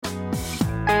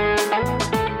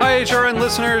HRN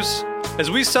listeners.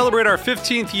 As we celebrate our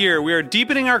 15th year, we are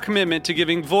deepening our commitment to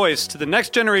giving voice to the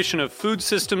next generation of food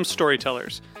systems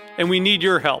storytellers, and we need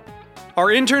your help. Our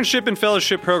internship and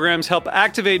fellowship programs help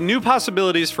activate new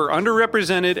possibilities for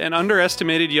underrepresented and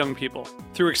underestimated young people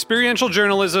through experiential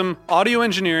journalism, audio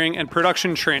engineering, and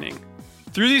production training.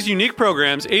 Through these unique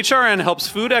programs, HRN helps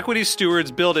food equity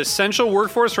stewards build essential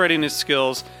workforce readiness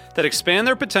skills that expand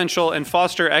their potential and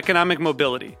foster economic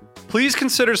mobility. Please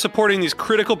consider supporting these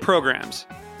critical programs.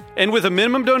 And with a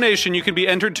minimum donation, you can be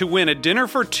entered to win a dinner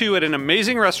for two at an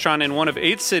amazing restaurant in one of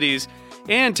 8 cities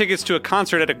and tickets to a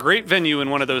concert at a great venue in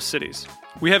one of those cities.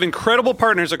 We have incredible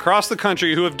partners across the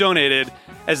country who have donated,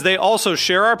 as they also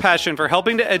share our passion for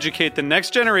helping to educate the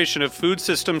next generation of food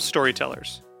systems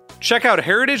storytellers. Check out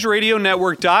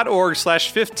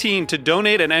heritageradionetwork.org/15 to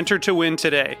donate and enter to win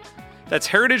today. That's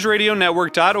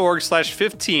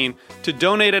heritageradionetwork.org/15 to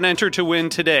donate and enter to win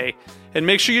today. And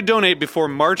make sure you donate before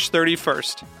March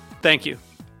 31st. Thank you.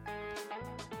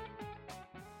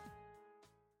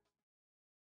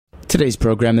 Today's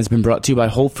program has been brought to you by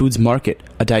Whole Foods Market,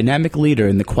 a dynamic leader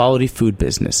in the quality food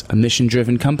business, a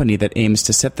mission-driven company that aims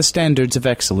to set the standards of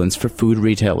excellence for food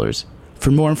retailers.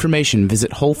 For more information,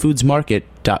 visit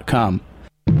WholeFoodsMarket.com.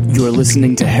 You're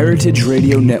listening to Heritage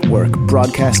Radio Network,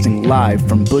 broadcasting live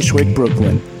from Bushwick,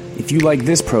 Brooklyn. If you like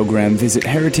this program, visit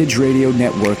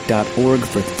heritageradionetwork.org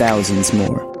for thousands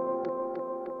more.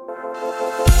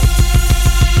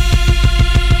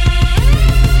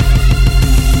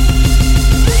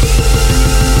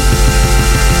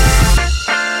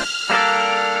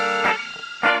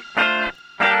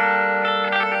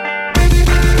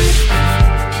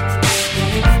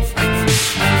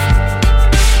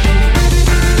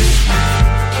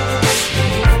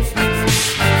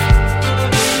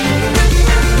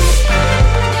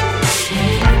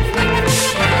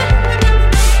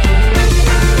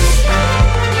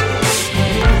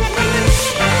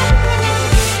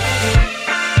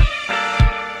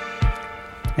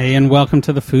 Hey, and welcome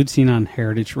to the Food Scene on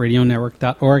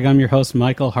heritageradionetwork.org. I'm your host,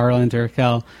 Michael Harlan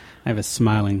Durkel. I have a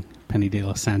smiling Penny de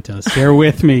los Santos here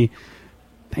with me.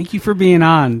 Thank you for being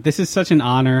on. This is such an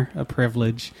honor, a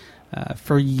privilege.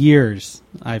 For years,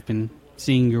 I've been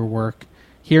seeing your work,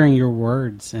 hearing your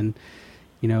words, and,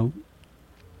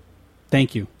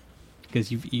 thank you.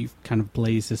 Because you've kind of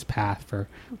blazed this path for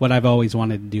what I've always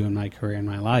wanted to do in my career, in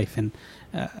my life. And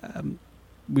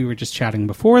we were just chatting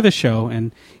before the show,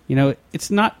 and, it's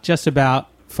not just about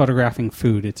photographing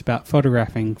food. It's about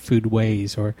photographing food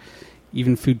ways, or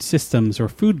even food systems, or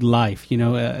food life.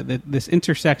 This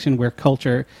intersection where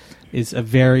culture is a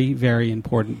very, very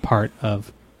important part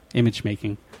of image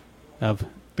making, of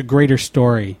the greater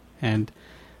story. And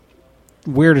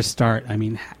where to start? I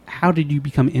mean, how did you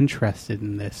become interested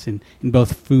in this, in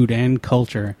both food and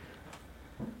culture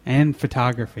and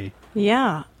photography?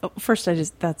 Yeah. First,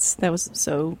 that was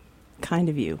so kind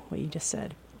of you, what you just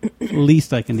said.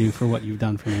 Least I can do for what you've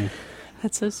done for me.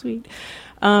 That's so sweet.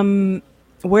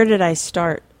 Where did I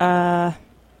start? I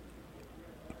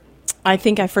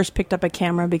think I first picked up a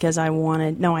camera because I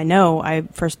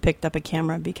first picked up a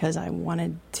camera because I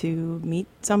wanted to meet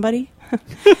somebody.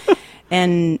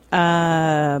 And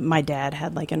my dad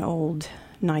had like an old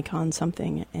Nikon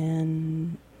something,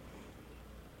 and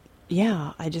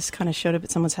yeah, I just kind of showed up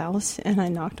at someone's house, and I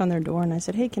knocked on their door, and I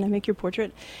said, "Hey, can I make your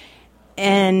portrait?"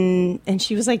 And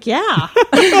she was like, "Yeah."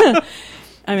 I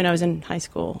mean, I was in high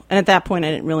school, and at that point,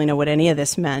 I didn't really know what any of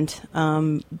this meant.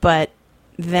 But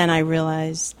then I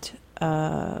realized,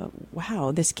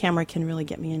 wow, this camera can really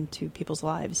get me into people's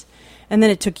lives. And then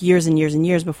it took years and years and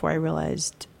years before I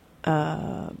realized,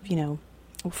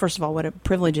 first of all, what a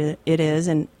privilege it is,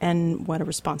 and what a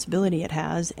responsibility it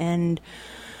has, and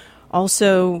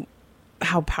also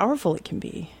how powerful it can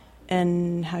be,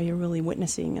 and how you're really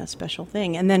witnessing a special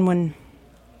thing. And then when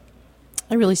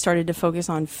I really started to focus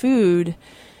on food,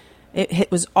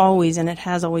 it was always, and it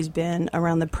has always been,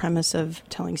 around the premise of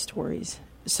telling stories.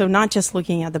 So not just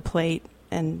looking at the plate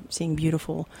and seeing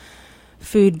beautiful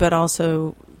food, but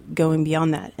also going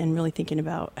beyond that and really thinking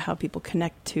about how people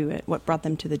connect to it, what brought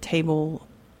them to the table,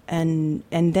 and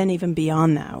then even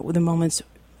beyond that, the moments,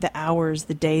 the hours,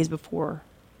 the days before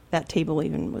that table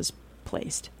even was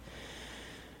placed.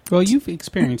 Well, you've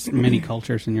experienced many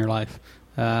cultures in your life.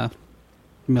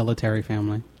 Military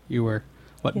family. You were,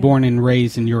 born and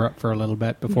raised in Europe for a little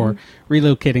bit before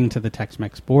relocating to the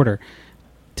Tex-Mex border.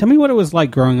 Tell me what it was like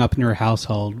growing up in your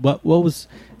household. What was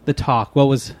the talk? What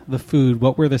was the food?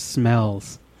 What were the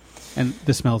smells? And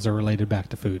the smells are related back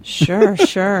to food. Sure.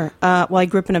 Well, I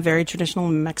grew up in a very traditional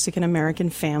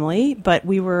Mexican-American family, but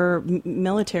we were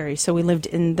military, so we lived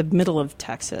in the middle of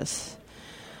Texas.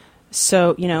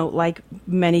 So, like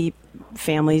many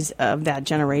families of that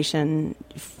generation,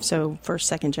 so first,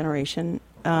 second generation,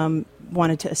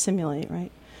 wanted to assimilate,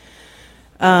 right?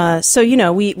 So,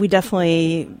 we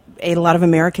definitely ate a lot of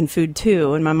American food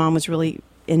too. And my mom was really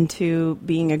into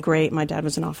being my dad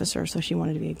was an officer, so she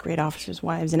wanted to be a great officer's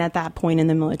wives. And at that point in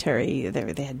the military,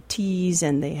 they had teas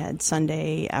and they had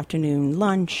Sunday afternoon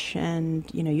lunch. And,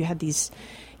 you had these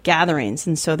gatherings.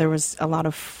 And so there was a lot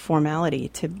of formality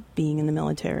to being in the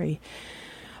military.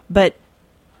 But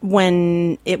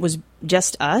when it was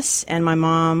just us and my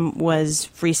mom was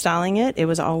freestyling it, it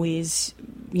was always,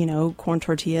 corn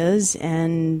tortillas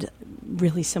and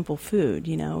really simple food,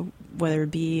 whether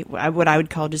it be what I would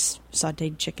call just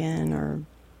sauteed chicken, or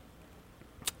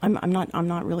I'm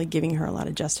not really giving her a lot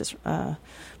of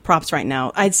props right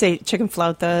now. I'd say chicken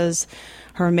flautas,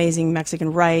 her amazing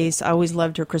Mexican rice. I always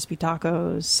loved her crispy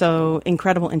tacos. So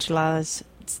incredible enchiladas.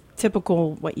 It's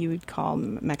typical what you would call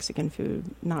Mexican food,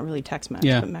 not really Tex-Mex,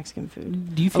 but Mexican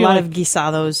food. Do you feel a lot of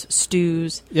guisados,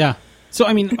 stews? Yeah. So,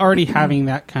 I mean, already having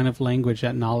that kind of language,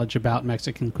 that knowledge about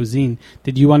Mexican cuisine,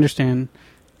 did you understand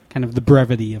kind of the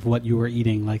brevity of what you were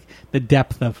eating, like the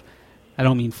depth of, I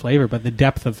don't mean flavor, but the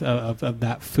depth of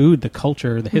that food, the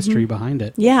culture, the history behind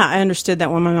it? Yeah, I understood that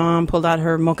when my mom pulled out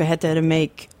her molcajete to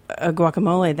make a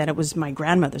guacamole, that it was my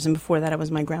grandmother's, and before that it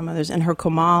was my grandmother's, and her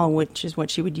comal, which is what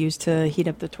she would use to heat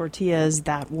up the tortillas,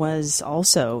 that was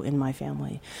also in my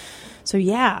family. So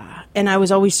yeah, and I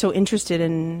was always so interested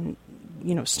in,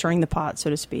 stirring the pot,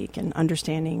 so to speak, and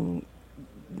understanding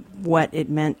what it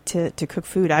meant to cook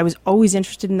food. I was always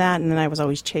interested in that, and then I was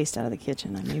always chased out of the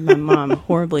kitchen. I made my mom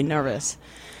horribly nervous.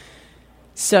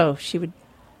 So she would,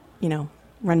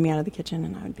 run me out of the kitchen,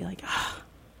 and I would be like, ah.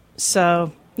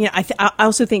 So, I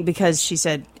also think because she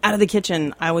said, out of the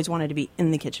kitchen, I always wanted to be in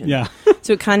the kitchen. Yeah.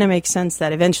 So it kind of makes sense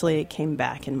that eventually it came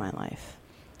back in my life.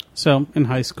 So, in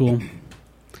high school,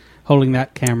 holding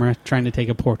that camera, trying to take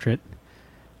a portrait.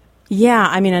 Yeah,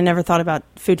 I never thought about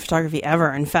food photography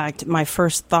ever. In fact, my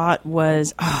first thought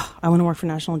was, I want to work for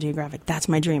National Geographic. That's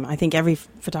my dream. I think every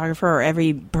photographer or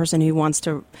every person who wants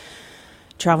to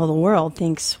travel the world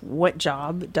thinks, what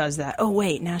job does that? Oh,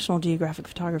 wait, National Geographic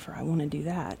photographer. I want to do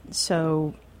that.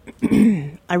 So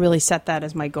I really set that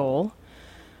as my goal.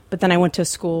 But then I went to a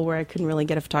school where I couldn't really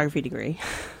get a photography degree.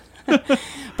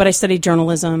 But I studied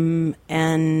journalism,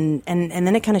 and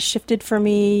then it kind of shifted for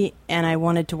me, and I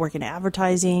wanted to work in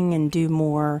advertising and do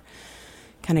more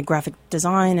kind of graphic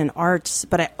design and arts.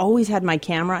 But I always had my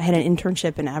camera. I had an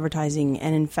internship in advertising,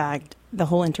 and in fact, the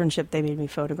whole internship, they made me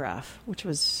photograph, which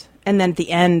was... And then at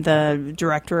the end, the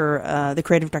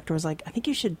creative director was like, I think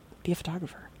you should be a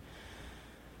photographer.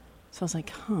 So I was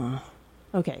like,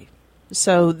 okay.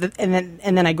 So,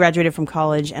 and then I graduated from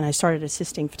college, and I started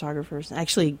assisting photographers. I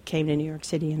actually came to New York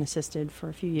City and assisted for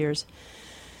a few years.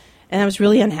 And I was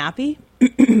really unhappy,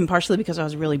 partially because I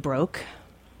was really broke.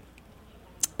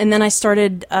 And then I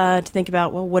started to think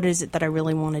about, well, what is it that I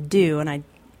really want to do? And I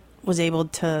was able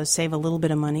to save a little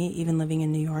bit of money, even living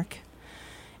in New York.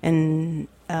 And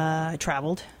I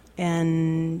traveled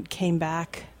and came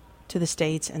back to the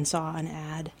States and saw an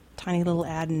ad, tiny little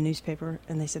ad in a newspaper,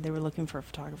 and they said they were looking for a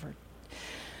photographer.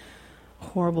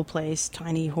 Horrible place,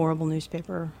 tiny, horrible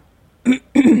newspaper.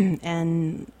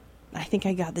 And I think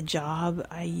I got the job.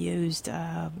 I used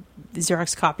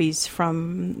Xerox copies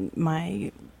from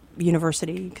my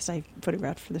university because I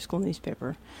photographed for the school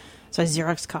newspaper. So I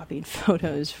Xerox copied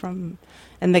photos from,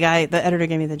 and the editor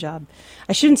gave me the job.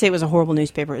 I shouldn't say it was a horrible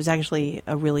newspaper. It was actually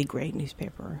a really great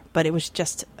newspaper. But it was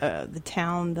just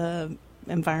the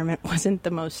environment wasn't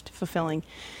the most fulfilling.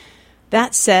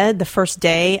 That said, the first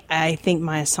day, I think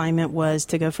my assignment was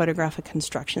to go photograph a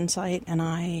construction site, and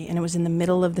it was in the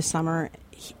middle of the summer,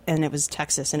 and it was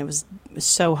Texas, and it was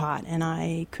so hot, and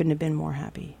I couldn't have been more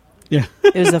happy. Yeah.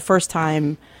 It was the first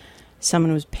time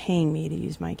someone was paying me to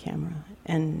use my camera,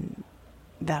 and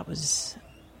that was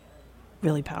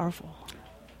really powerful.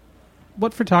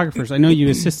 What photographers, I know you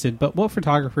assisted, but what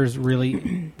photographers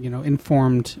really,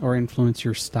 informed or influenced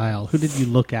your style? Who did you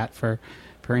look at for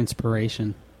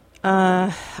inspiration?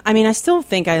 I still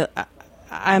think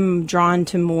I'm drawn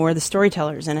to more the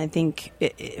storytellers, and I think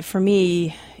for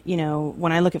me,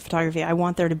 when I look at photography, I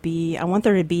want there to be a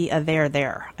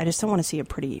there. I just don't want to see a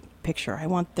pretty picture. I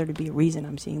want there to be a reason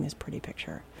I'm seeing this pretty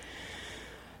picture.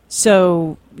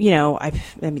 So,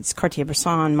 it's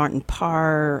Cartier-Bresson, Martin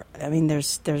Parr.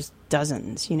 There's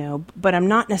dozens, but I'm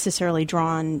not necessarily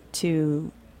drawn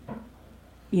to,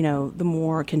 the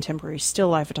more contemporary still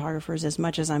life photographers as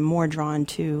much as I'm more drawn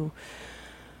to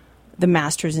the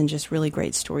masters in just really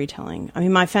great storytelling.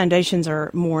 My foundations are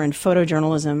more in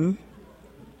photojournalism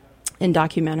and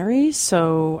documentaries,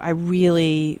 so I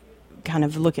really kind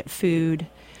of look at food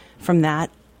from that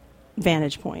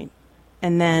vantage point.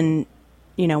 And then,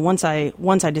 once I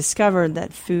discovered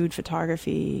that food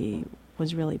photography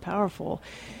was really powerful,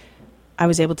 I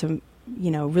was able to,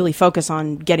 really focus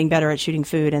on getting better at shooting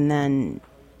food, and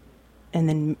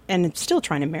still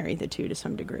trying to marry the two to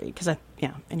some degree.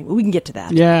 Anyway, we can get to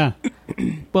that. Yeah.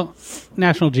 Well,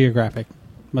 National Geographic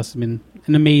must have been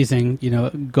an amazing,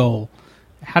 goal.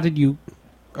 How did you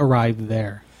arrive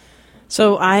there?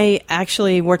 So I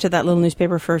actually worked at that little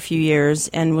newspaper for a few years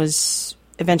and was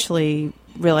eventually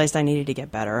realized I needed to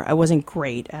get better. I wasn't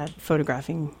great at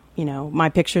photographing. My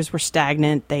pictures were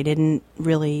stagnant. They didn't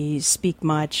really speak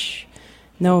much,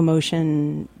 no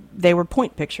emotion. They were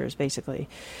point pictures, basically.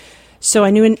 So I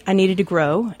knew I needed to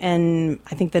grow, and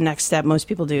I think the next step most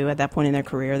people do at that point in their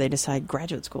career, they decide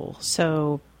graduate school.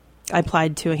 So I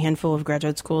applied to a handful of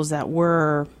graduate schools that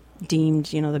were deemed,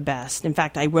 the best. In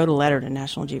fact, I wrote a letter to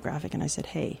National Geographic, and I said,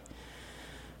 hey,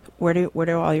 where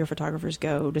do all your photographers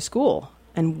go to school?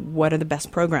 And what are the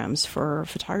best programs for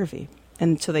photography?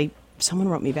 And so someone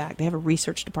wrote me back. They have a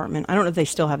research department. I don't know if they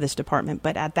still have this department,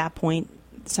 but at that point,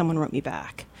 someone wrote me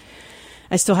back.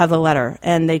 I still have the letter,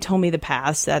 and they told me the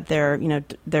paths that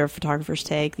their photographers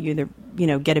take. You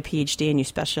either, get a PhD and you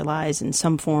specialize in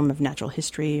some form of natural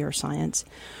history or science,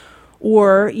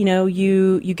 or,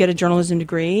 you get a journalism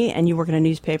degree and you work in a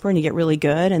newspaper and you get really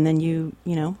good, and then you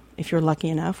if you're lucky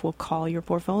enough, we'll call your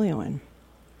portfolio in.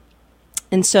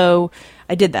 And so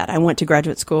I did that. I went to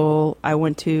graduate school. I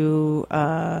went to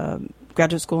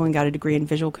graduate school and got a degree in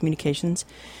visual communications,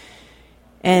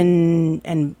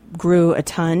 and grew a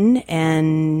ton.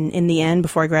 And in the end,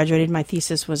 before I graduated, my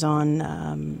thesis was on,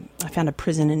 I found a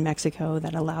prison in Mexico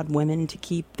that allowed women to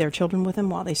keep their children with them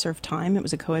while they served time. It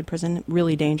was a co-ed prison,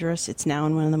 really dangerous. It's now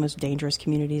in one of the most dangerous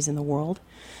communities in the world.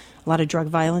 A lot of drug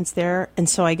violence there. And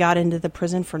so I got into the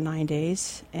prison for 9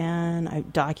 days, and I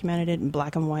documented it in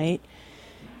black and white,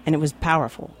 and it was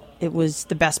powerful. It was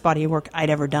the best body of work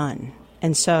I'd ever done.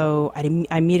 And so I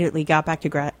immediately got back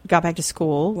to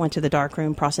school, went to the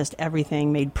darkroom, processed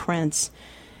everything, made prints,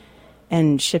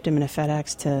 and shipped them in a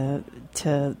FedEx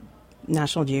to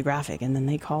National Geographic. And then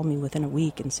they called me within a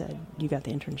week and said, "You got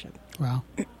the internship." Wow.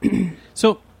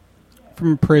 So,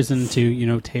 from prison to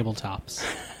tabletops.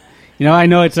 I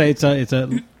know it's a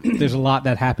there's a lot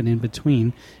that happened in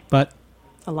between, but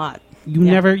a lot. You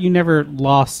never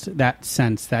lost that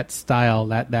sense, that style,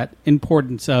 that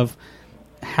importance of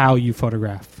how you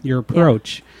photograph, your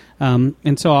approach. Yeah.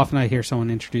 And so often I hear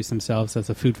someone introduce themselves as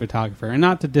a food photographer, and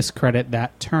not to discredit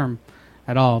that term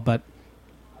at all, but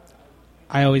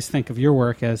I always think of your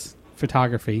work as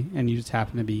photography, and you just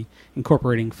happen to be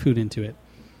incorporating food into it.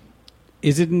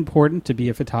 Is it important to be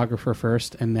a photographer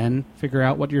first and then figure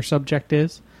out what your subject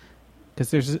is? Because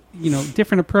there's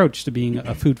different approach to being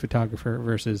a food photographer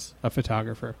versus a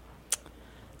photographer.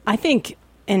 I think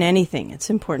in anything, it's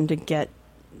important to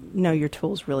know your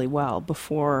tools really well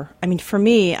before. I mean, for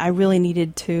me, I really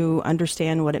needed to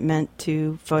understand what it meant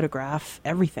to photograph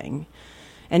everything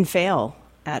and fail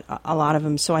at a lot of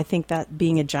them. So I think that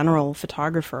being a general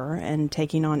photographer and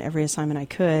taking on every assignment I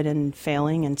could and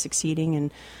failing and succeeding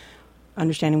and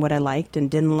understanding what I liked and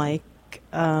didn't like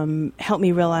helped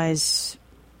me realize,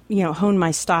 hone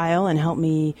my style and help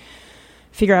me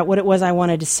figure out what it was I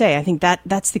wanted to say. I think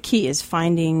that's the key, is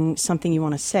finding something you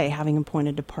want to say, having a point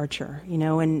of departure,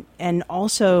 and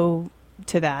also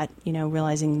to that,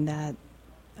 realizing that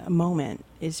a moment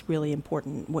is really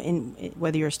important.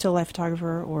 Whether you're a still life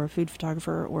photographer or a food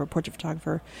photographer or a portrait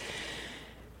photographer,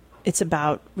 it's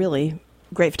about, really,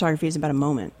 great photography is about a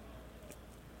moment.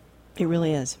 It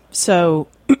really is. So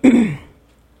I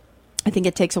think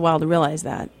it takes a while to realize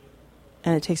that,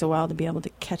 and it takes a while to be able to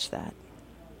catch that.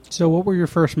 So what were your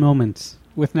first moments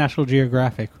with National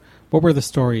Geographic? What were the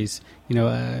stories,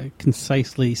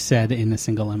 concisely said in a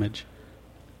single image?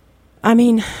 I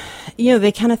mean,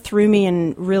 they kind of threw me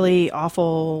in really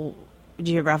awful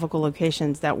geographical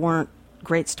locations that weren't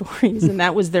great stories, and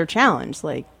that was their challenge.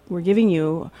 Like, we're giving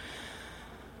you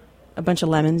a bunch of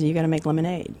lemons, and you got to make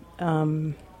lemonade.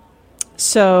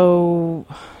 So,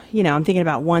 I'm thinking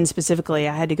about one specifically.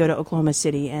 I had to go to Oklahoma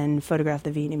City and photograph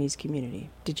the Vietnamese community.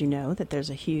 Did you know that there's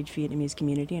a huge Vietnamese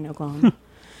community in Oklahoma?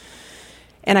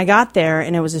 And I got there,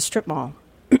 and it was a strip mall.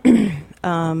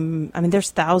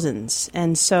 There's thousands.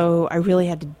 And so I really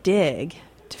had to dig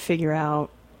to figure out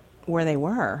where they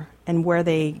were and where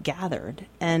they gathered.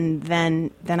 And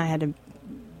then I had to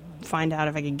find out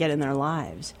if I could get in their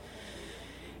lives.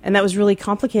 And that was really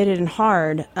complicated and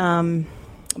hard.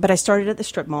 But I started at the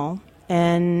strip mall,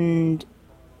 and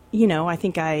I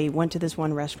think I went to this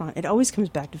one restaurant. It always comes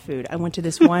back to food. I went to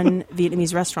this one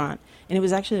Vietnamese restaurant, and it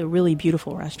was actually a really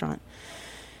beautiful restaurant.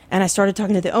 And I started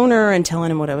talking to the owner and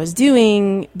telling him what I was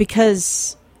doing,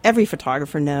 because every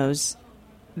photographer knows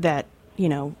that,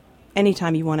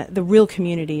 anytime you want to, the real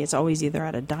community is always either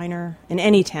at a diner in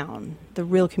any town. The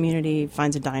real community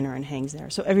finds a diner and hangs there.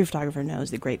 So every photographer knows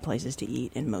the great places to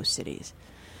eat in most cities.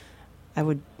 I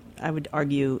would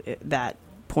argue that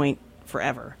point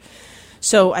forever.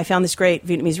 So I found this great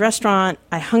Vietnamese restaurant.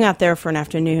 I hung out there for an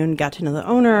afternoon, got to know the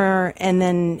owner, and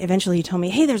then eventually he told me,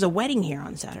 hey, there's a wedding here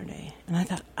on Saturday. And I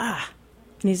thought,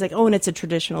 And he's like, oh, and it's a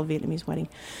traditional Vietnamese wedding.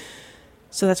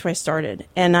 So that's where I started.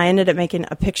 And I ended up making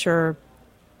a picture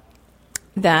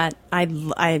that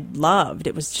I loved.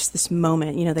 It was just this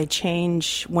moment. They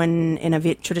change when in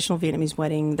a traditional Vietnamese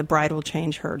wedding, the bride will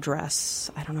change her dress,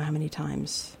 I don't know how many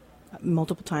times,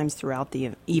 multiple times throughout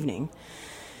the evening.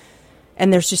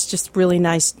 And there's just really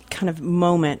nice kind of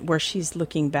moment where she's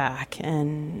looking back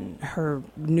and her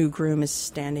new groom is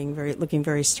standing looking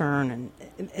very stern. And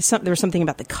there was something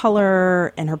about the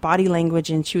color and her body language,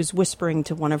 and she was whispering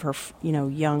to one of her,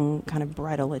 young kind of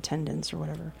bridal attendants or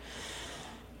whatever.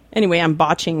 Anyway, I'm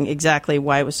botching exactly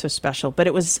why it was so special, but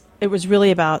it was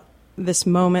really about this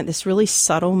moment, this really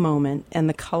subtle moment, and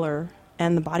the color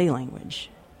and the body language.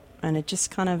 And it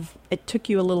just it took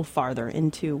you a little farther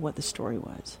into what the story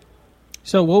was.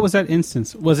 So what was that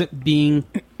instance? Was it being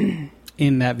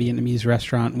in that Vietnamese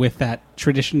restaurant with that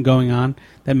tradition going on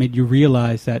that made you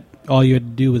realize that all you had to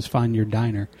do was find your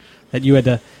diner, that you had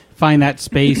to find that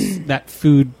space, that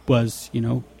food was,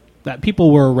 that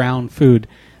people were around food,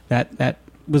 that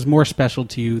was more special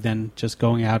to you than just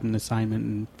going out an assignment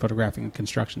and photographing a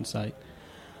construction site?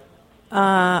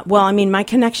 My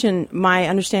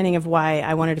understanding of why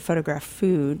I wanted to photograph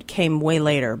food came way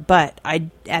later. But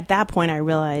at that point, I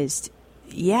realized,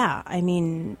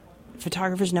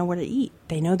 photographers know where to eat.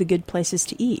 They know the good places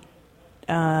to eat.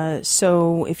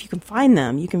 So if you can find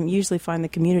them, you can usually find the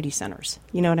community centers.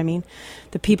 You know what I mean?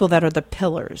 The people that are the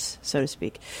pillars, so to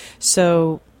speak.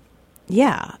 So,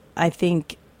 I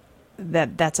think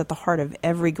that's at the heart of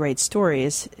every great story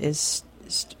is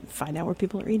find out where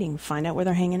people are eating, find out where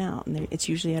they're hanging out, and it's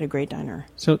usually at a great diner.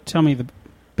 So tell me the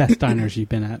best diners you've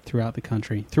been at throughout the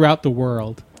country, throughout the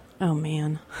world. Oh,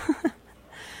 man.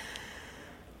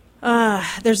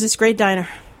 There's this great diner.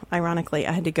 Ironically,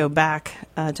 I had to go back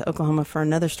to Oklahoma for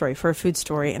another story, for a food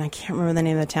story, and I can't remember the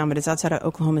name of the town, but it's outside of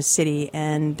Oklahoma City,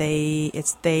 and they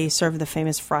serve the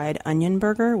famous fried onion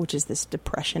burger, which is this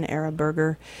Depression-era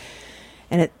burger.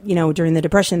 And during the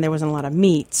Depression, there wasn't a lot of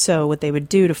meat. So what they would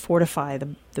do to fortify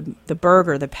the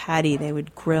burger, the patty, they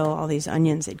would grill all these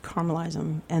onions. They'd caramelize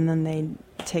them, and then they'd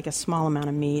take a small amount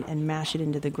of meat and mash it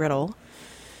into the griddle,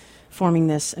 forming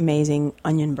this amazing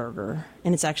onion burger.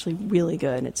 And it's actually really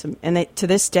good. To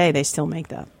this day, they still make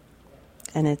that.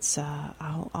 And it's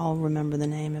I'll remember the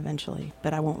name eventually,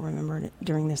 but I won't remember it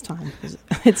during this time because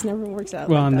it never works out.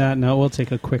 Well, on that note, we'll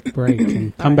take a quick break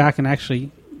and come back and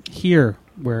actually hear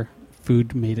where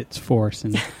food made its force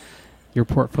in your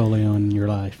portfolio and your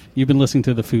life. You've been listening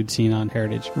to The Food Scene on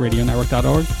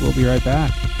heritageradionetwork.org. We'll be right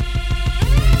back.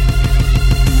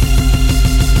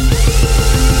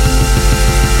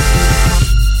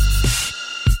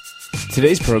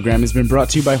 Today's program has been brought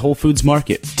to you by Whole Foods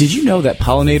Market. Did you know that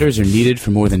pollinators are needed for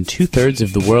more than 2/3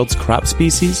 of the world's crop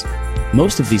species?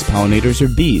 Most of these pollinators are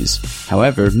bees.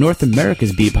 However, North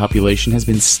America's bee population has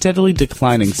been steadily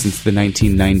declining since the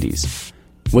 1990s.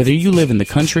 Whether you live in the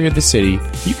country or the city,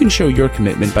 you can show your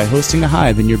commitment by hosting a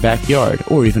hive in your backyard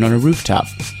or even on a rooftop.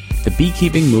 The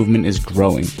beekeeping movement is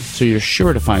growing, so you're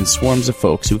sure to find swarms of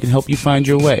folks who can help you find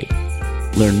your way.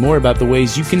 Learn more about the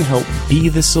ways you can help be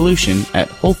the solution at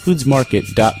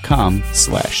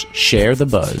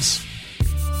WholeFoodsMarket.com/sharethebuzz.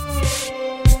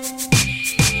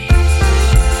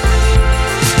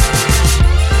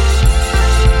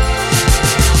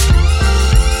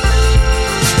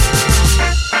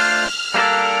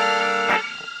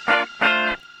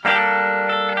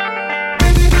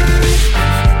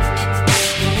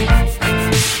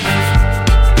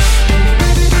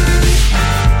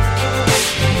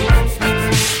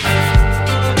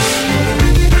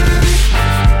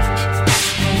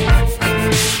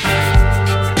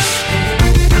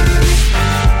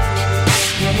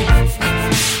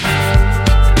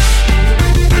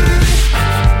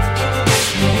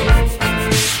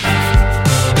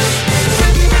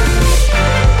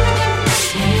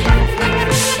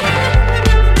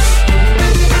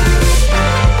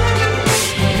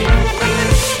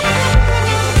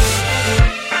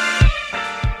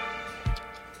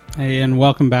 Hey, and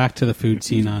welcome back to The Food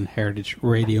Scene on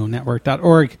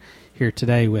heritageradionetwork.org. Here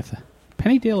today with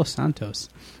Penny de los Santos.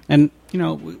 And,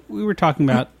 we were talking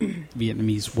about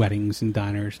Vietnamese weddings and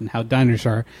diners, and how diners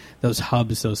are those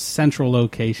hubs, those central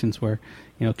locations where,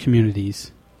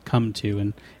 communities come to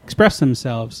and express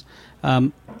themselves.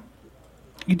 You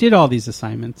did all these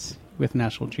assignments with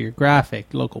National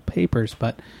Geographic, local papers,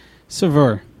 but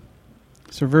Saveur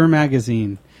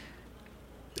magazine,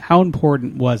 how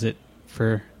important was it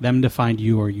for them to find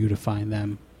you or you to find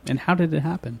them? And how did it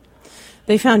happen?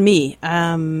 They found me.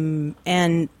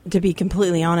 And to be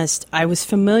completely honest, I was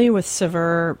familiar with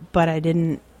Saveur, but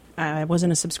I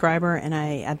wasn't a subscriber. And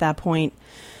at that point,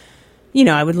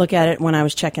 I would look at it when I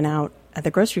was checking out at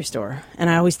the grocery store. And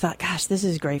I always thought, gosh, this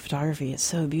is great photography. It's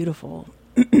so beautiful.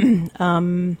 But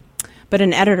an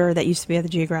editor that used to be at the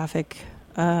Geographic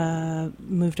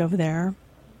moved over there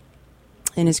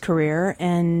in his career.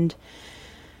 And,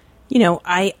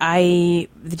 the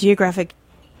Geographic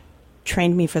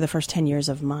trained me for the first 10 years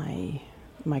of my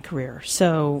career.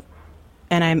 So,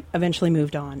 and I eventually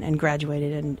moved on and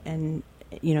graduated and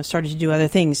started to do other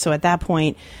things. So at that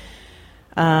point,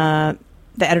 the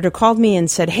editor called me and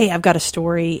said, hey, I've got a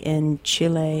story in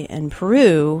Chile and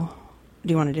Peru.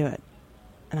 Do you want to do it?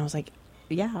 And I was like,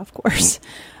 yeah, of course.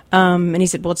 And he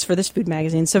said, well, it's for this food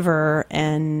magazine, Saveur,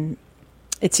 and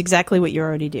it's exactly what you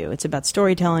already do. It's about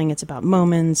storytelling. It's about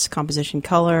moments, composition,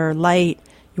 color, light.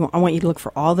 I want you to look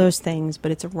for all those things, but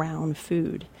it's around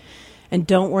food. And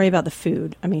don't worry about the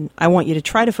food. I mean, I want you to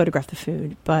try to photograph the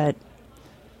food, but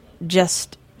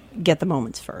just get the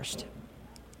moments first.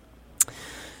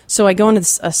 So I go into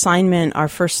this assignment. Our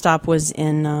first stop was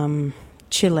in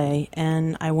Chile,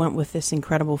 and I went with this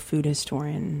incredible food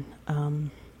historian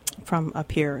from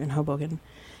up here in Hoboken.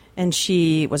 And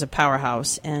she was a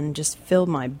powerhouse and just filled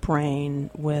my brain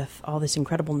with all this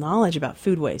incredible knowledge about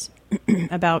foodways,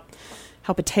 about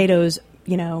how potatoes,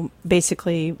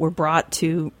 basically were brought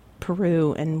to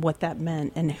Peru and what that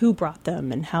meant and who brought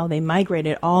them and how they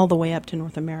migrated all the way up to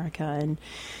North America and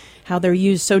how they're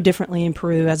used so differently in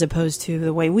Peru as opposed to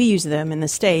the way we use them in the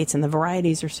States, and the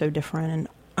varieties are so different. And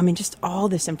I mean, just all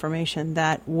this information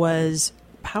that was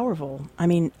powerful. I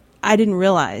mean, I didn't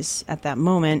realize at that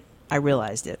moment. I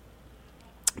realized it.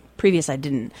 Previous, I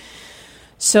didn't.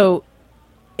 So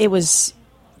it was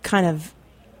kind of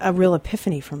a real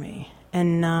epiphany for me.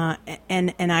 And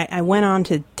I went on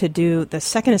to do the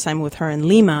second assignment with her in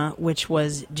Lima, which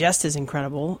was just as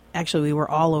incredible. Actually, we were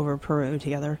all over Peru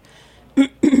together.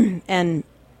 And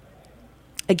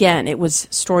again, it was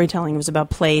storytelling. It was about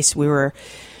place. We were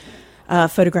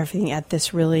photographing at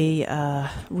this really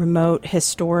remote,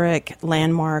 historic,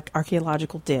 landmark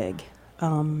archaeological dig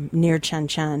near Chen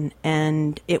Chen,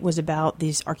 and it was about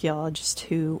these archaeologists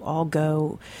who all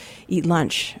go eat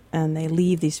lunch, and they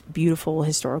leave these beautiful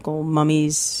historical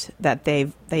mummies that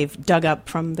they've dug up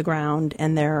from the ground,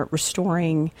 and they're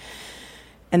restoring,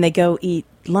 and they go eat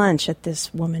lunch at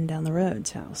this woman down the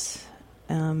road's house,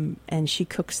 and she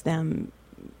cooks them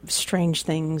strange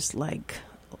things like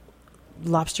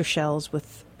lobster shells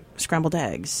with scrambled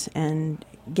eggs and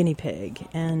guinea pig,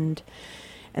 and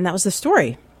that was the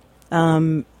story.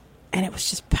 And it was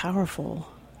just powerful.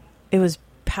 It was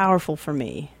powerful for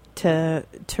me to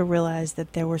realize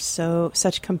that there were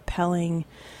such compelling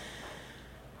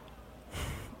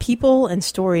people and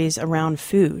stories around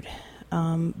food,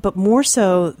 but more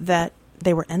so that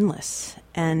they were endless,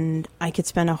 and I could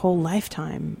spend a whole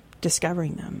lifetime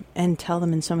discovering them and tell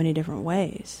them in so many different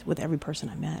ways with every person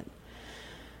I met.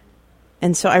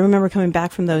 And so I remember coming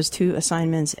back from those two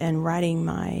assignments and writing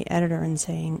my editor and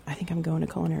saying, I think I'm going to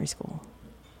culinary school.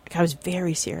 Like, I was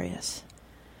very serious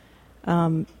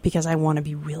because I want to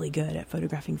be really good at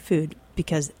photographing food,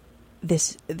 because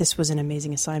this was an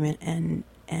amazing assignment,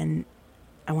 and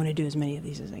I want to do as many of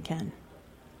these as I can.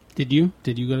 Did you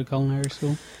go to culinary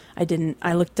school? I didn't.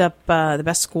 I looked up the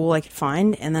best school I could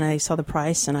find, and then I saw the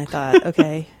price, and I thought,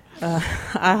 okay, I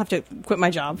have to quit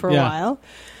my job for a while.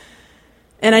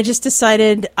 And I just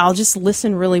decided I'll just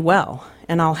listen really well,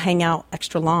 and I'll hang out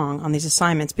extra long on these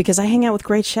assignments, because I hang out with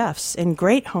great chefs and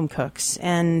great home cooks,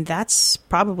 and that's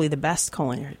probably the best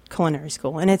culinary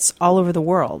school, and it's all over the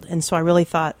world. And so I really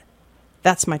thought,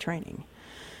 that's my training.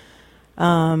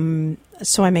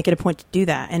 So I make it a point to do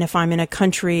that. And if I'm in a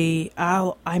country,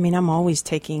 I'm always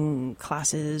taking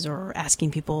classes or asking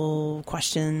people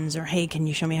questions, or, hey, can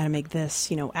you show me how to make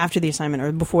this, after the assignment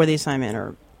or before the assignment,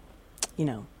 or,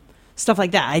 stuff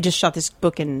like that. I just shot this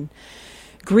book in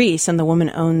Greece, and the woman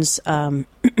owns a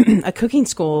cooking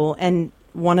school. And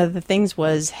one of the things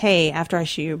was, hey, after I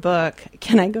shoot your book,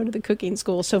 can I go to the cooking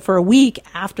school? So for a week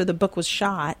after the book was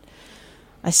shot,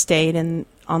 I stayed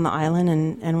on the island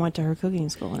and went to her cooking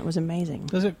school, and it was amazing.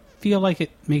 Does it feel like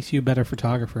it makes you a better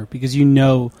photographer because you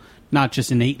know not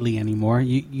just innately anymore.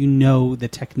 You know the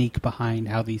technique behind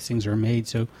how these things are made,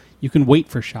 so you can wait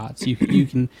for shots. You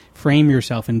can frame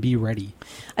yourself and be ready.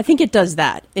 I think it does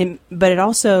that, but it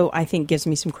also, I think, gives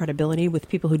me some credibility with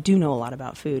people who do know a lot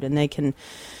about food, and they can,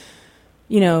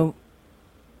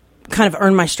 kind of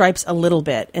earn my stripes a little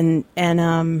bit, and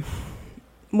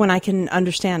when I can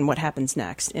understand what happens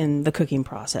next in the cooking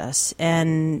process,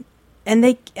 and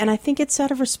I think it's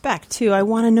out of respect too. I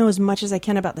want to know as much as I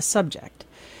can about the subject,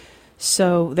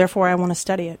 so therefore I want to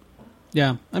study it.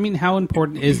 Yeah, I mean, how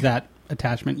important is that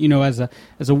attachment?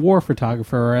 As a war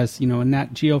photographer, or as a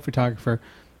Nat Geo photographer,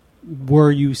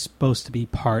 were you supposed to be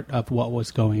part of what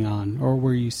was going on, or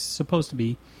were you supposed to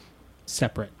be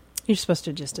separate? You're supposed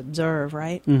to just observe,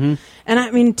 right? Mm-hmm. And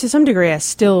I mean, to some degree, I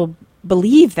still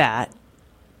believe that,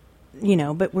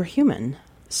 but we're human.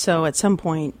 So at some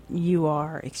point, you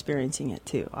are experiencing it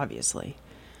too, obviously.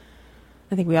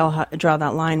 I think we all draw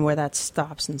that line where that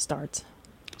stops and starts.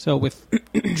 So with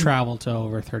travel to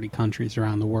over 30 countries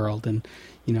around the world, and,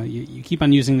 you keep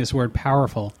on using this word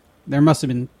powerful, there must have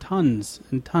been tons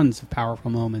and tons of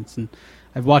powerful moments. And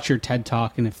I've watched your TED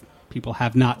Talk, and if people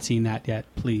have not seen that yet,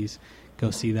 please go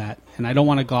see that. And I don't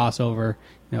want to gloss over,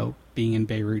 being in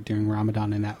Beirut during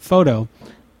Ramadan in that photo,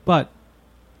 but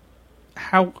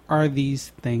how are these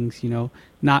things,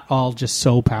 not all just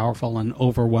so powerful and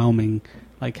overwhelming?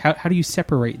 Like, how do you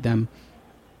separate them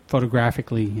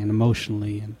photographically and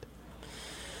emotionally? And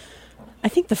I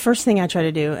think the first thing I try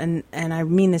to do, and I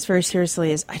mean this very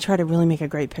seriously, is I try to really make a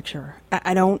great picture.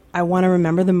 I want to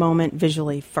remember the moment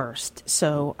visually first.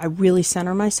 So I really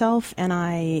center myself, and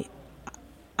I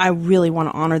really want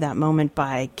to honor that moment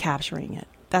by capturing it.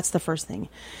 That's the first thing.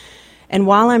 And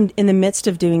while I'm in the midst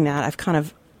of doing that, I've kind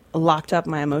of locked up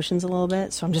my emotions a little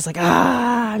bit. So I'm just like,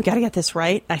 I've got to get this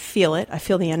right. I feel it. I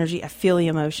feel the energy. I feel the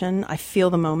emotion. I feel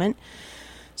the moment.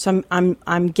 So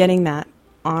I'm getting that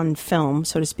on film,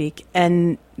 so to speak.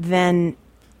 And then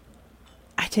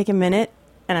I take a minute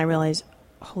and I realize,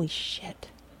 holy shit,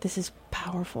 this is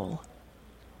powerful.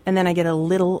 And then I get a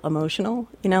little emotional,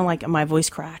 like my voice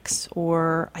cracks,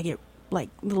 or I get like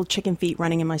little chicken feet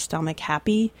running in my stomach,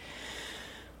 happy.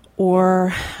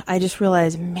 Or I just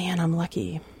realize, man, I'm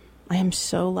lucky. I am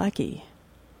so lucky.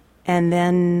 And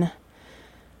then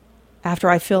after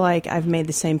I feel like I've made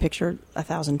the same picture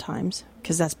 1,000 times,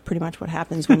 because that's pretty much what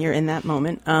happens when you're in that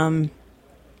moment,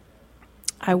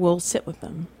 I will sit with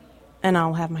them, and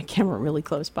I'll have my camera really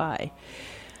close by.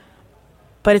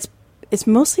 But it's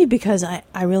mostly because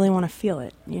I really want to feel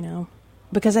it,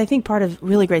 because I think part of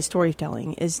really great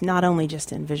storytelling is not only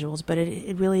just in visuals, but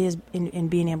it really is in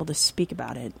being able to speak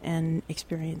about it and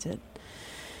experience it.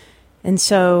 And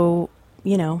so,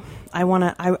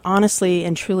 I honestly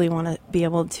and truly want to be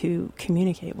able to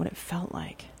communicate what it felt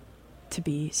like to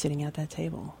be sitting at that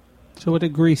table. So what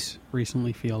did Greece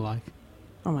recently feel like?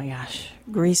 Oh my gosh.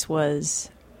 Greece was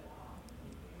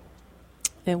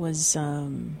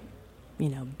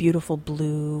beautiful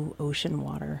blue ocean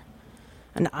water.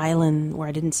 An island where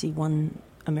I didn't see one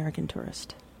American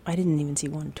tourist. I didn't even see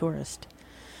one tourist.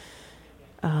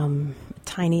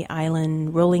 Tiny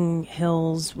island, rolling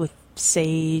hills with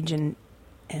sage and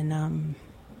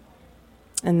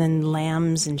then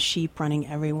lambs and sheep running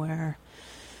everywhere.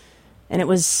 And it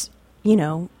was,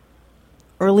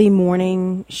 early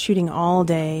morning, shooting all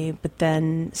day, but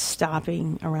then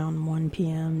stopping around 1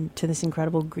 p.m. to this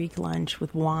incredible Greek lunch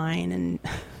with wine and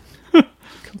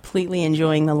completely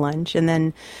enjoying the lunch, and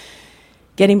then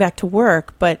getting back to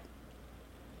work. But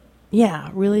yeah,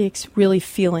 really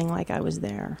feeling like I was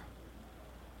there.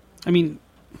 I mean,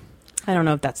 I don't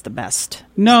know if that's the best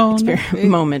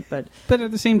moment, but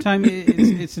at the same time,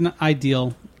 it's an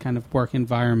ideal kind of work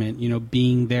environment.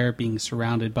 Being there, being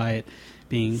surrounded by it,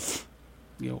 being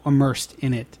immersed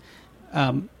in it.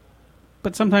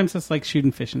 But sometimes it's like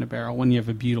shooting fish in a barrel when you have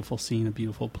a beautiful scene, a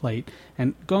beautiful plate.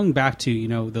 And going back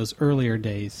to, those earlier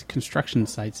days, construction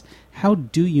sites, how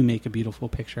do you make a beautiful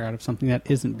picture out of something that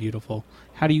isn't beautiful?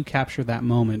 How do you capture that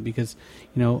moment? Because,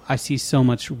 I see so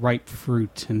much ripe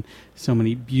fruit and so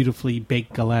many beautifully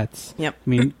baked galettes. Yep. I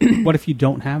mean, what if you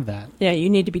don't have that? Yeah, you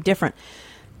need to be different.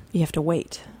 You have to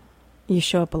wait. You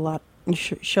show up you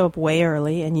show up way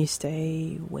early and you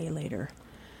stay way later.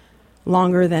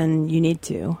 Longer than you need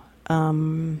to.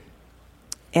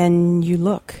 And you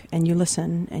look and you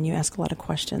listen and you ask a lot of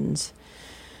questions,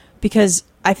 because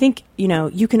I think,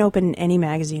 you can open any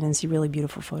magazine and see really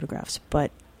beautiful photographs,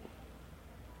 but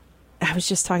I was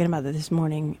just talking about that this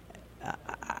morning.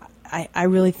 I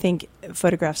really think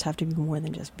photographs have to be more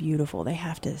than just beautiful. They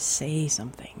have to say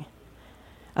something.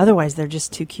 Otherwise, they're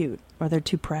just too cute or they're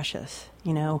too precious.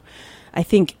 I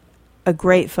think a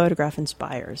great photograph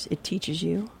inspires. It teaches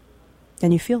you.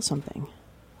 and you feel something.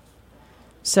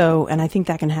 So, and I think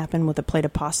that can happen with a plate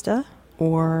of pasta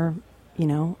or,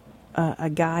 a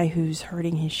guy who's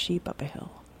herding his sheep up a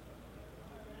hill.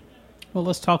 Well,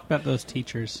 let's talk about those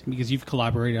teachers, because you've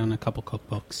collaborated on a couple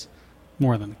cookbooks.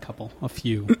 More than a couple, a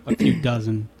few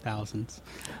dozen, thousands.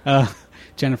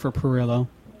 Jennifer Perillo,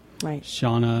 right?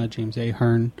 Shauna, James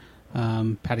Ahern,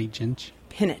 Patty Jinch.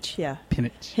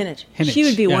 Hinich. She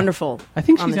would be wonderful. I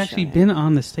think she's actually been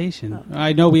on the station. Oh.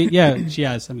 I know she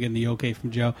has. I'm getting the okay from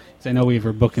Joe, because I know we have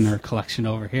her book in her collection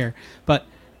over here. But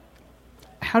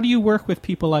how do you work with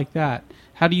people like that?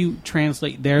 How do you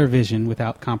translate their vision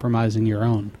without compromising your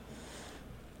own?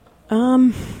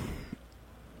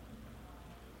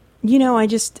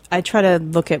 I try to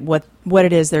look at what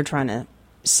it is they're trying to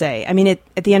say. I mean,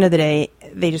 at the end of the day,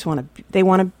 they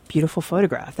want a beautiful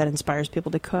photograph that inspires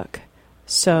people to cook.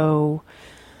 So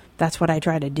that's what I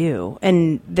try to do.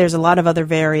 And there's a lot of other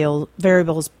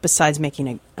variables besides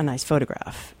making a nice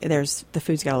photograph. There's the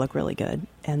food's got to look really good,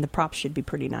 and the props should be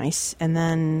pretty nice, and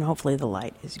then hopefully the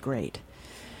light is great.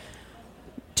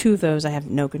 Two of those I have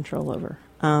no control over.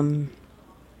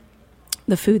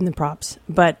 The food and the props,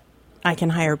 but I can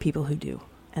hire people who do.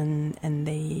 And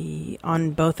they,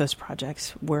 on both those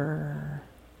projects, on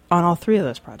all three of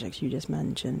those projects you just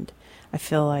mentioned, I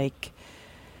feel like,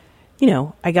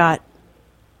 I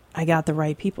got the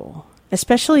right people,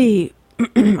 especially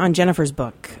on Jennifer's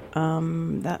book. I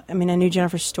knew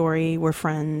Jennifer's story. We're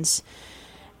friends,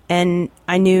 and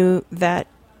I knew that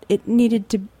it needed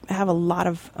to have a lot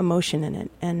of emotion in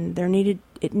it, and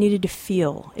it needed to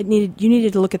feel. You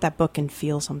needed to look at that book and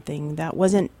feel something that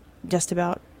wasn't just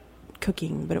about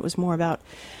cooking, but it was more about,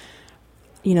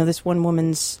 this one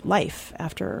woman's life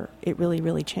after it really,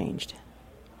 really changed,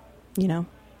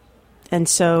 And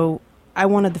so I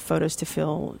wanted the photos to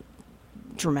feel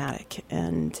dramatic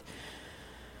and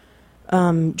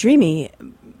dreamy,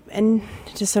 and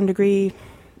to some degree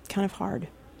kind of hard.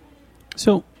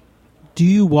 So do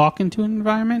you walk into an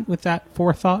environment with that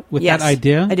forethought, with that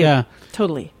idea? I do. Yeah,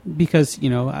 totally. Because,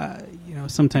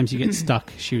 sometimes you get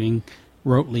stuck shooting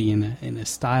rotely in a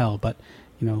style, but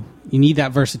you need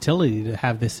that versatility to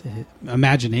have this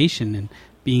imagination and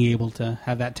being able to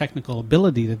have that technical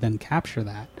ability to then capture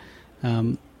that.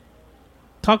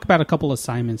 Talk about a couple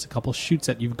assignments, a couple shoots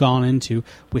that you've gone into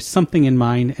with something in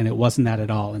mind and it wasn't that at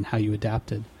all, and how you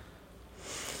adapted.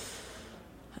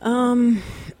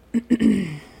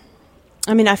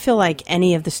 I feel like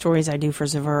any of the stories I do for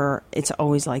Zavur, it's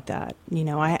always like that.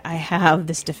 I have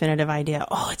this definitive idea,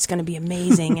 it's going to be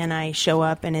amazing, and I show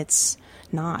up and it's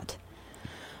not.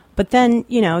 But then,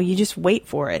 you just wait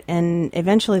for it, and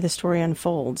eventually the story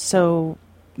unfolds. So,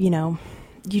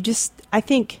 I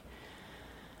think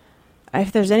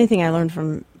if there's anything I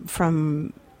learned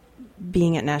from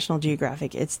being at National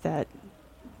Geographic, it's that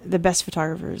the best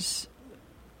photographers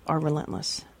are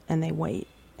relentless, and they wait,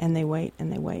 and they wait,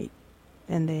 and they wait.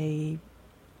 And they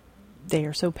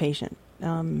are so patient,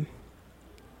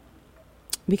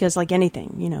 because like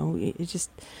anything,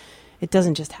 it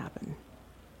doesn't just happen.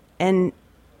 And,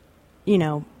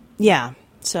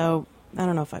 so I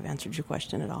don't know if I've answered your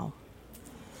question at all.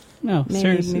 No,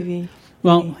 seriously.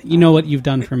 Well, what you've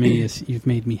done for me is you've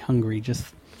made me hungry just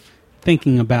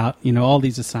thinking about, all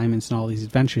these assignments and all these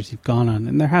adventures you've gone on.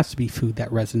 And there has to be food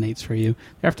that resonates for you.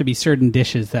 There have to be certain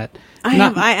dishes that...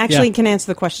 I actually can answer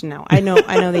the question now. I know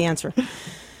the answer.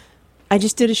 I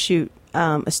just did a shoot,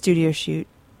 a studio shoot,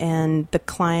 and the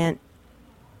client,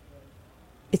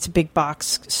 it's a big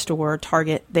box store,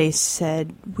 Target, they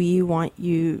said, we want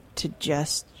you to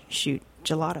just shoot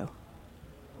gelato.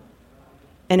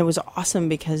 And it was awesome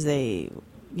because we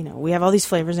have all these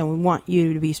flavors, and we want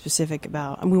you to be specific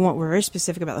about, and we're very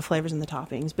specific about the flavors and the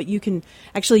toppings, but you can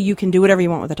do whatever you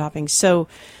want with the toppings. So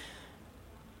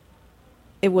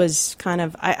it was kind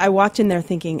of, I walked in there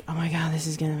thinking, oh my God, this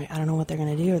is going to be, I don't know what they're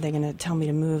going to do. Are they going to tell me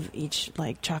to move each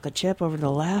chocolate chip over to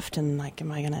the left? And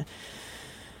am I going to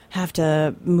have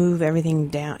to move everything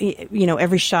down?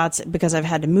 Every shot's because I've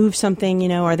had to move something,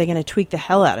 are they going to tweak the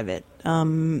hell out of it?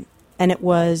 And it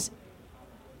was,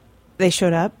 they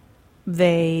showed up.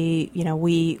 We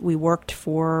worked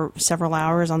for several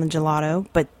hours on the gelato,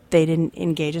 but they didn't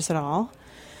engage us at all.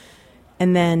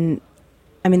 And then,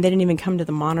 they didn't even come to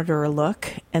the monitor or look.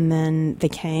 And then they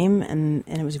came, and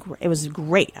it was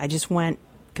great. I just went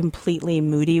completely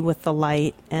moody with the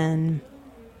light, and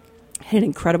had an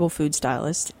incredible food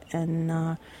stylist and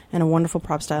a wonderful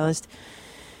prop stylist.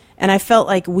 And I felt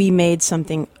like we made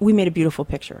a beautiful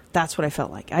picture. That's what I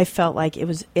felt like. I felt like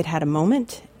it had a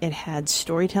moment, it had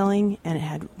storytelling, and it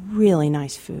had really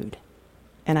nice food.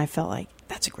 And I felt like,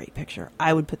 that's a great picture.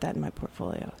 I would put that in my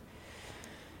portfolio.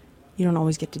 You don't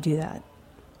always get to do that.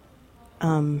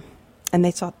 and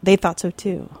they thought so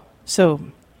too. So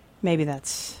maybe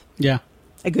that's Yeah.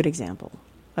 a good example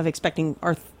of expecting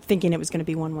or thinking it was going to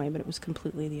be one way, but it was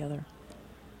completely the other.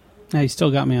 Now, you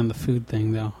still got me on the food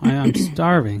thing, though. I'm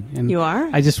starving. And You are?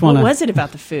 I just want to... What was it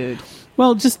about the food?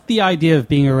 Well, just the idea of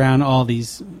being around all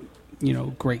these,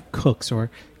 great cooks or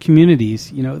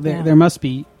communities. There must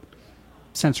be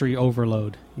sensory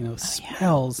overload,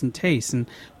 smells and tastes. And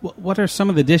what are some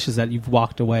of the dishes that you've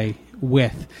walked away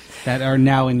with that are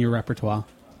now in your repertoire?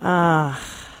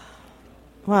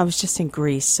 Well, I was just in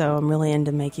Greece, so I'm really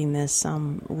into making this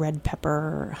red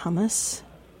pepper hummus.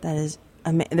 That is,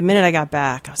 the minute I got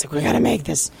back, I was like, we got to make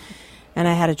this. And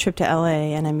I had a trip to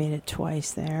LA, and I made it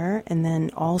twice there. And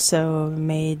then also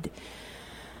made,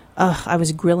 I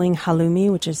was grilling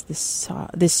halloumi, which is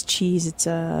this cheese. It's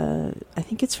I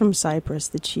think it's from Cyprus,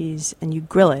 the cheese. And you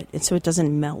grill it, and so it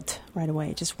doesn't melt right away.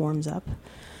 It just warms up.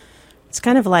 It's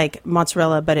kind of like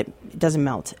mozzarella, but it doesn't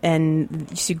melt. And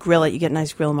you grill it, you get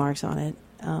nice grill marks on it.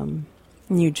 And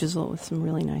you drizzle it with some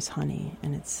really nice honey,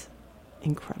 and it's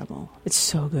incredible. It's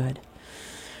so good.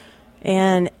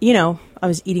 And, I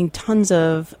was eating tons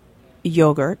of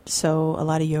yogurt, so a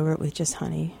lot of yogurt with just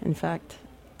honey. In fact,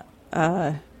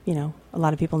 a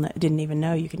lot of people didn't even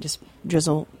know you can just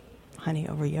drizzle honey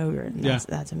over yogurt, and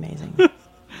that's amazing.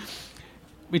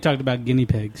 We talked about guinea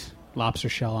pigs, lobster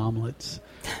shell omelets.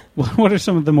 What are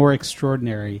some of the more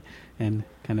extraordinary and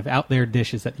kind of out there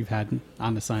dishes that you've had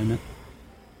on assignment?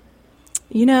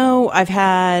 I've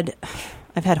had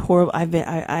horrible.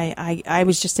 I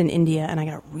was just in India, and I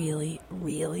got really,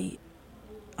 really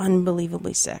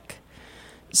unbelievably sick.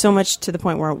 So much to the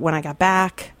point where when I got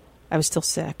back, I was still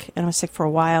sick, and I was sick for a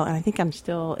while, and I think it's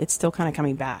still kind of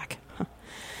coming back.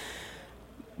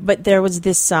 But there was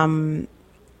this,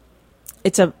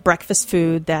 it's a breakfast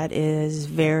food that is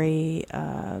very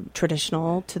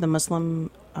traditional to the Muslim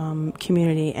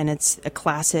community, and it's a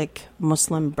classic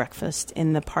Muslim breakfast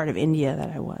in the part of India that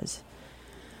I was,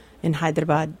 in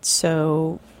Hyderabad.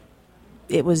 So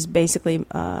it was basically,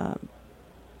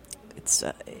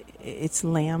 it's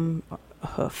lamb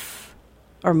hoof,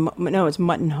 it's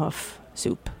mutton hoof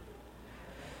soup.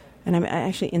 And I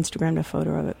actually Instagrammed a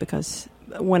photo of it because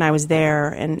when I was there,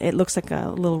 and it looks like a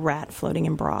little rat floating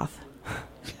in broth.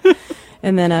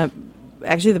 And then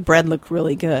actually the bread looked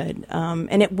really good.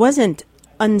 And it wasn't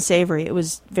unsavory. It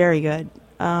was very good.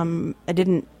 I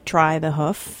didn't try the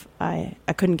hoof. I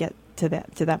couldn't get to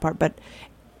that part. But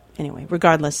anyway,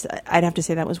 regardless, I'd have to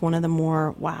say that was one of the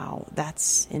more, wow,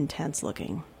 that's intense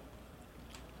looking.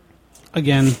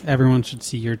 Again, everyone should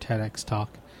see your TEDx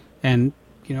talk. And,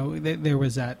 there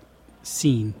was that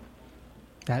scene,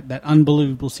 that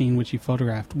unbelievable scene which you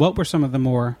photographed. What were some of the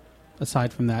more,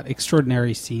 aside from that,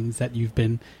 extraordinary scenes that you've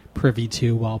been privy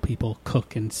to while people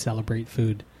cook and celebrate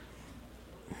food?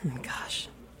 Gosh,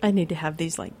 I need to have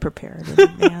these prepared in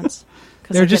advance.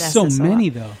 There are just so many,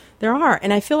 though. There are,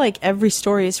 and I feel like every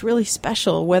story is really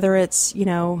special, whether it's,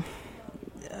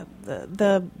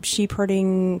 the sheep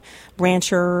herding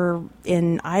rancher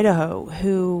in Idaho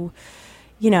who,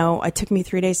 it took me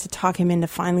 3 days to talk him into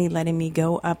finally letting me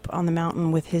go up on the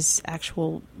mountain with his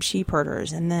actual sheep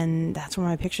herders. And then that's where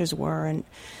my pictures were. And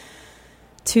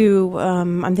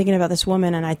I'm thinking about this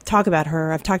woman, and I talk about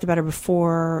her. I've talked about her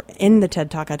before in the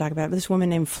TED Talk. I talk about this woman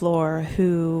named Flor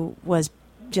who was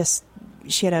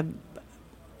she had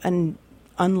an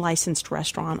unlicensed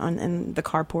restaurant in the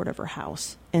carport of her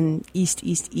house in East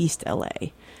LA.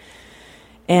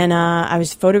 And I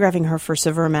was photographing her for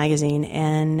Saveur magazine,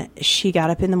 and she got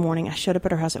up in the morning. I showed up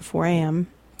at her house at 4 a.m.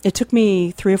 It took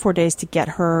me 3 or 4 days to get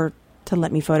her to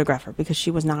let me photograph her because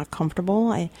she was not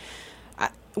comfortable.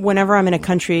 Whenever I'm in a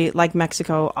country like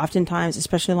Mexico, oftentimes,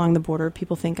 especially along the border,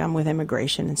 people think I'm with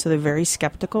immigration, and so they're very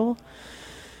skeptical.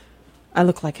 I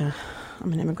look like I'm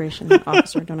an immigration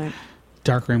officer, don't I?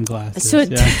 Dark rim glasses. So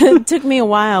it took me a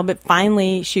while, but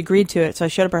finally she agreed to it. So I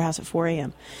showed up at her house at 4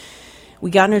 a.m. We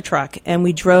got in her truck, and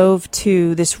we drove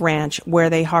to this ranch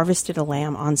where they harvested a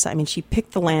lamb on site. I mean, she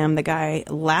picked the lamb, the guy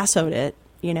lassoed it,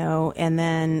 and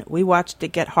then we watched it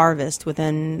get harvested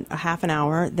within a half an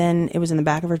hour. Then it was in the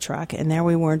back of her truck, and there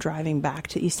we were driving back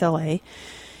to East LA.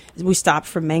 We stopped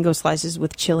for mango slices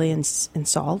with chili and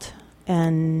salt,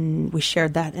 and we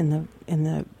shared that in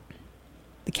the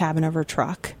cabin of her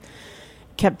truck.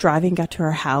 Kept driving, got to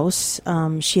her house.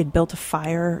 She had built a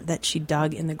fire that she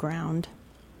dug in the ground.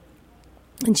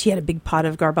 And she had a big pot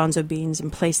of garbanzo beans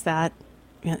and placed that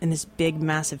in this big,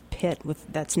 massive pit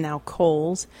that's now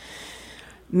coals.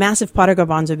 Massive pot of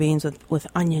garbanzo beans with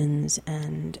onions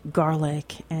and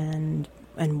garlic and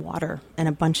water and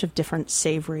a bunch of different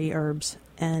savory herbs.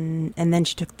 and then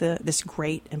she took this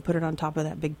grate and put it on top of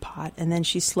that big pot, and then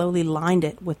she slowly lined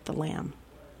it with the lamb,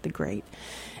 the grate.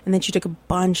 And then she took a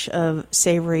bunch of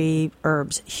savory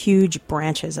herbs, huge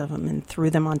branches of them, and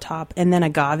threw them on top. And then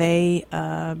agave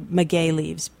maguey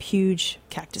leaves, huge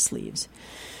cactus leaves.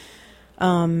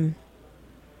 And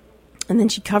then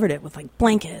she covered it with like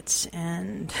blankets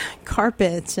and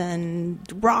carpets and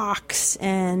rocks,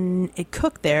 and it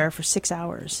cooked there for 6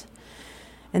 hours.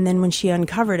 And then when she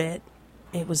uncovered it,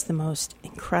 it was the most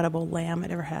incredible lamb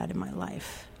I'd ever had in my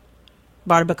life.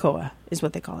 Barbacoa is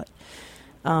what they call it.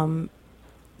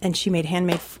 And she made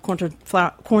handmade corn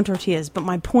tortillas. But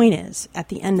my point is, at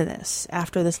the end of this,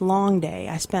 after this long day,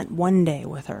 I spent one day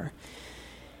with her.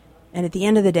 And at the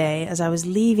end of the day, as I was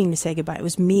leaving to say goodbye, it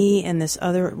was me and this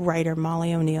other writer,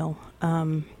 Molly O'Neill.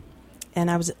 And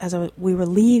we were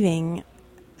leaving,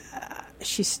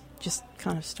 she just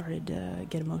kind of started to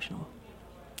get emotional.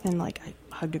 And like I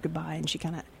hugged her goodbye, and she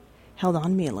kind of held on to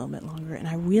me a little bit longer. And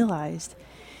I realized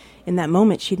in that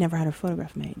moment she'd never had her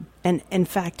photograph made. And in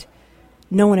fact,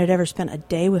 no one had ever spent a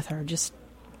day with her just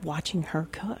watching her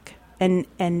cook,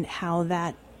 and how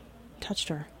that touched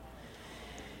her.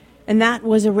 And that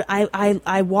was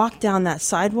I walked down that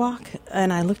sidewalk,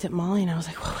 and I looked at Molly, and I was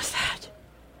like, what was that?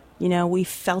 You know, we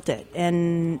felt it,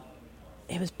 and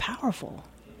it was powerful.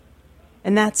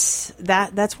 And that's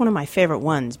one of my favorite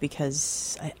ones,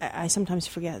 because I sometimes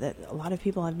forget that a lot of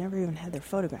people have never even had their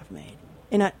photograph made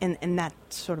in that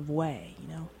sort of way, you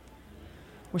know,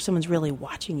 where someone's really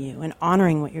watching you and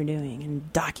honoring what you're doing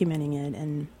and documenting it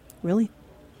and really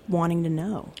wanting to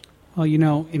know. Well, you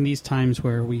know, in these times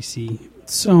where we see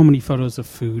so many photos of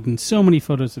food and so many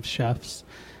photos of chefs,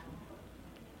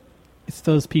 it's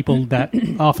those people that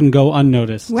often go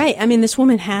unnoticed. Right. I mean, this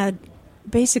woman had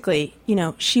basically, you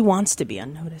know, she wants to be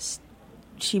unnoticed.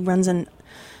 She runs an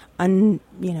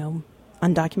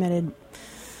undocumented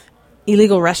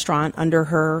illegal restaurant under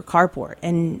her carport.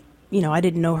 And, you know, I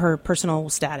didn't know her personal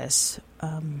status.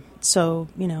 So,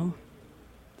 you know,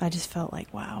 I just felt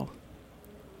like, wow.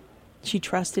 She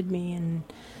trusted me, and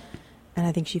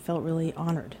I think she felt really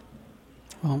honored.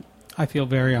 Well, I feel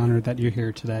very honored that you're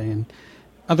here today, and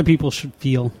other people should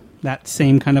feel that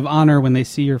same kind of honor when they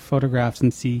see your photographs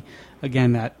and see,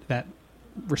 again, that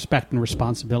respect and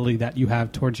responsibility that you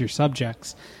have towards your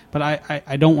subjects. But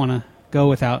I don't want to go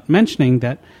without mentioning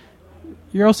that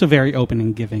you're also very open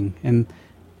and giving, and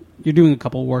you're doing a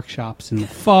couple workshops in the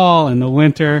fall and the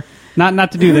winter.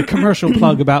 Not to do the commercial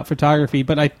plug about photography,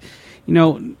 but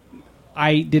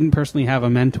I didn't personally have a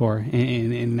mentor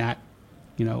in that,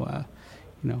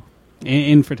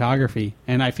 in photography,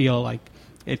 and I feel like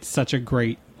it's such a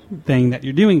great thing that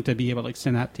you're doing to be able to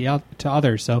extend that to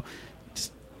others. So,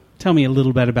 just tell me a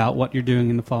little bit about what you're doing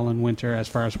in the fall and winter as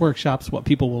far as workshops, what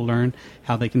people will learn,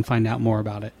 how they can find out more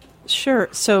about it. Sure.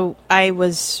 So I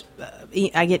get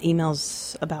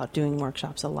emails about doing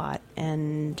workshops a lot,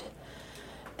 and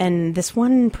this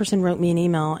one person wrote me an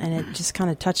email, and it just kind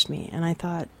of touched me, and I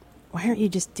thought, why aren't you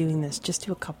just doing this? Just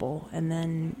do a couple, and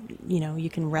then, you know, you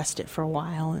can rest it for a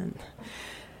while. And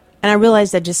I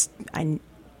realized that I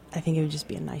think it would just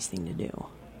be a nice thing to do,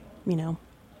 you know.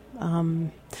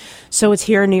 So it's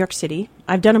here in New York City.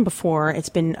 I've done them before. It's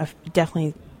been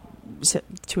definitely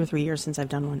 2 or 3 years since I've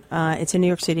done one. It's in New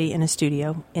York City in a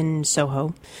studio in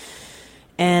Soho.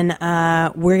 And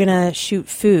we're going to shoot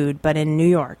food, but in New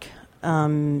York.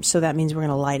 So that means we're going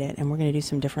to light it, and we're going to do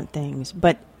some different things.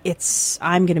 But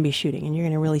I'm going to be shooting, and you're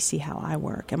going to really see how I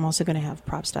work. I'm also going to have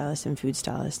prop stylist and food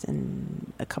stylist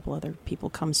and a couple other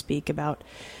people come speak about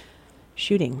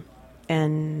shooting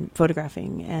and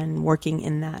photographing and working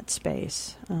in that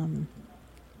space.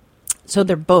 So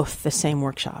they're both the same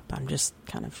workshop. I'm just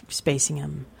kind of spacing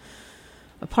them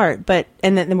apart.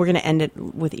 And then we're going to end it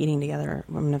with eating together.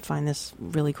 I'm going to find this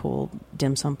really cool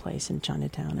dim sum place in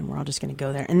Chinatown, and we're all just going to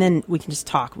go there. And then we can just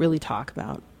really talk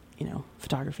about, you know,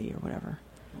 photography or whatever.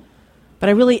 But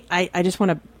I just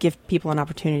want to give people an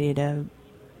opportunity to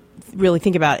really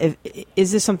think about,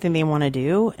 is this something they want to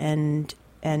do, and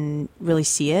really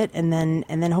see it, and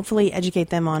then hopefully educate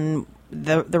them on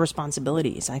the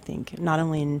responsibilities. I think not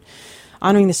only in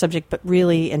honoring the subject, but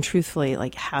really and truthfully,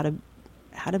 like how to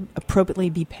appropriately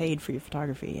be paid for your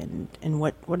photography, and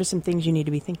what are some things you need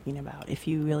to be thinking about if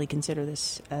you really consider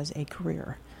this as a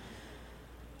career.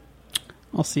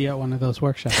 I'll see you at one of those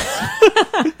workshops.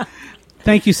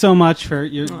 Thank you so much for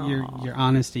your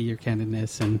honesty, your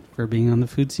candidness, and for being on the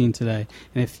food scene today.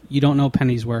 And if you don't know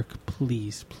Penny's work,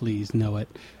 please know it.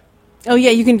 Oh,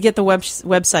 yeah, you can get the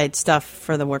website stuff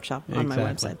for the workshop on my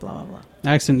website, blah, blah, blah.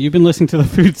 Excellent. You've been listening to the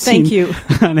food scene. Thank you.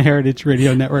 On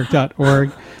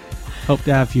heritageradionetwork.org. Hope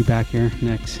to have you back here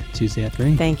next Tuesday at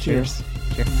 3. Thank you. Cheers.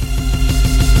 Cheers.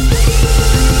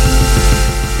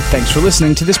 Thanks for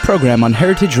listening to this program on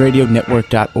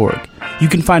heritageradionetwork.org. You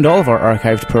can find all of our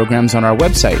archived programs on our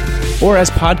website or as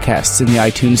podcasts in the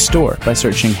iTunes Store by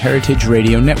searching Heritage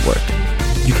Radio Network.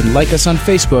 You can like us on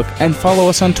Facebook and follow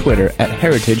us on Twitter at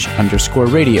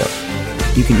heritage_radio.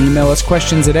 You can email us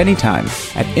questions at any time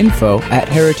at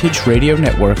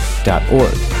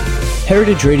info@heritageradionetwork.org.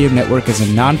 Heritage Radio Network is a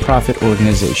non-profit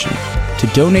organization. To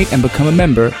donate and become a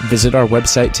member, visit our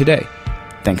website today.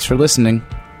 Thanks for listening.